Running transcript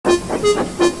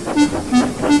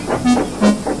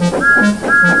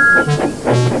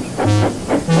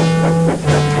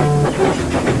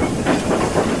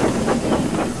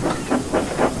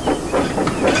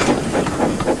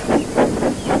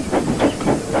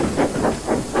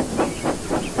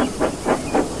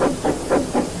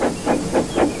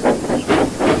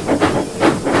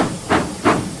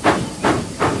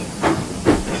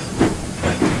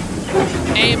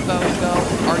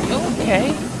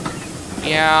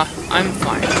Yeah, I'm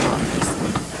fine,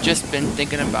 Thomas. Just been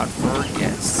thinking about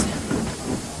Fergus.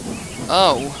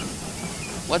 Oh,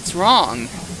 what's wrong?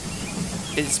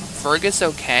 Is Fergus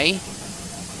okay?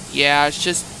 Yeah, it's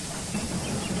just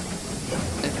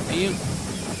a few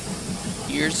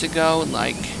years ago,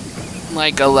 like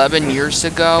 11 years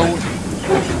ago,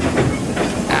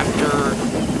 after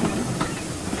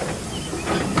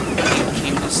he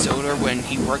came to Sodor when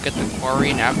he worked at the quarry,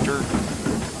 and after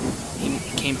he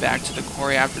came back to the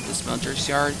quarry after the smelter's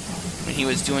yard, when he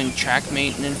was doing track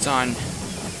maintenance on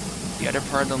the other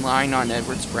part of the line on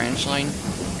Edward's branch line,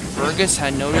 Fergus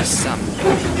had noticed something.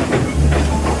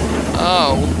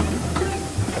 Oh,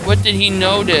 what did he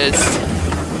notice?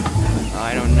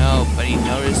 I don't know, but he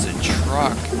noticed a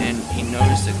truck, and he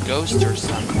noticed a ghost or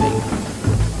something.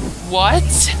 What?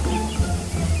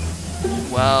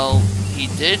 Well, he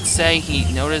did say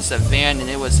he noticed a van and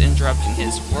it was interrupting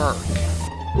his work.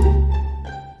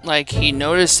 Like, he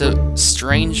noticed a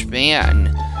strange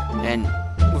van, and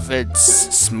with its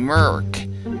smirk,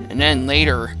 and then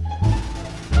later,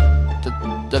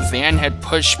 the van had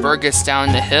pushed Fergus down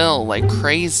the hill like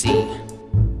crazy.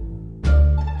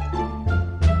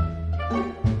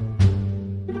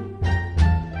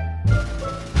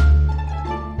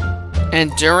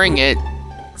 And during it,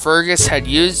 Fergus had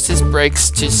used his brakes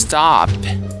to stop.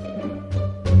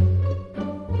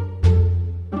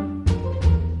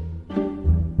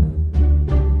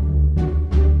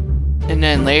 And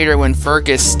then later, when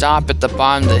Fergus stopped at the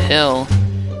bottom of the hill,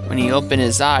 when he opened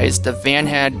his eyes, the van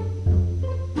had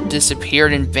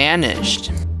disappeared and vanished.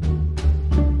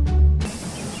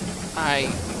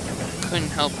 I couldn't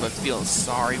help but feel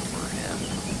sorry for him.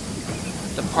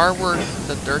 The part where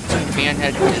the 13th van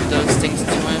had did those things to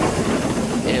him,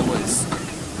 it was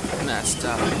messed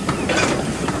up.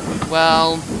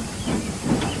 Well,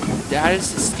 that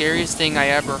is the scariest thing I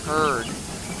ever heard.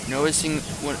 Noticing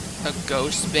a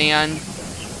ghost van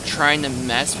trying to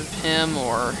mess with him,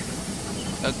 or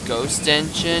a ghost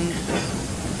engine.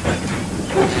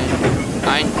 And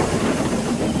I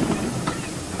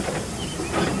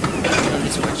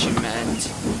noticed what you meant.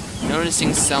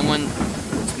 Noticing someone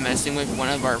messing with one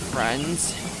of our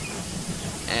friends,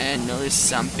 and notice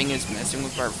something is messing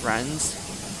with our friends,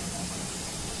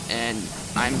 and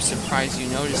I'm surprised you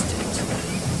noticed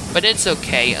it. But it's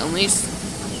okay, at least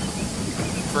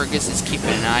Fergus is keeping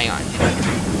an eye on him.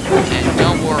 And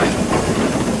don't worry,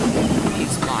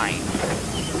 he's fine.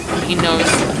 He knows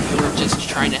we're just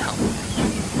trying to help him.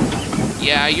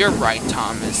 Yeah, you're right,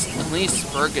 Thomas. At least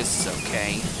Fergus is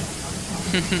okay.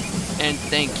 And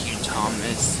thank you,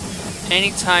 Thomas.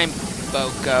 Anytime,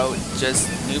 Boco, just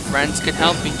new friends can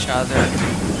help each other.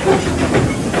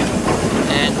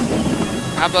 And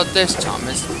how about this,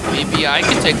 Thomas? Maybe I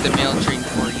could take the mail train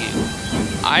for you.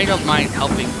 I don't mind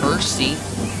helping Percy.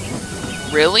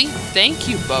 Really? Thank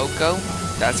you, Boco.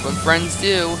 That's what friends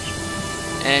do.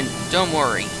 And don't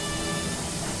worry.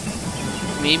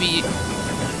 Maybe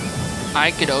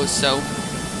I could also...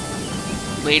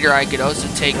 Later I could also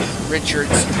take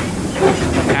Richard's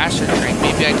passenger train.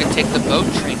 Maybe I could take the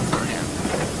boat train for him.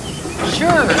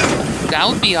 Sure, that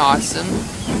would be awesome.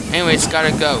 Anyways,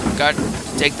 gotta go. Got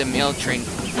to take the mail train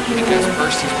because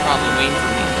Percy's probably waiting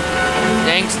for me.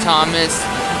 Thanks, Thomas.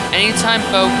 Anytime,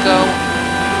 Boco.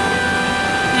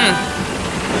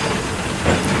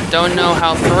 Don't know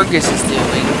how Fergus is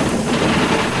doing.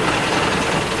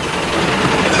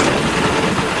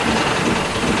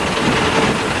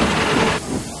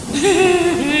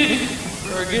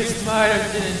 Fergus might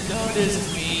have didn't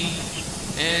notice me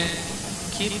and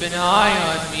keep an eye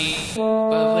on me,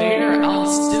 but later I'll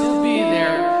still be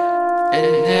there,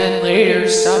 and then later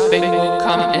something will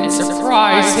come and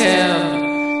surprise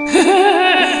him.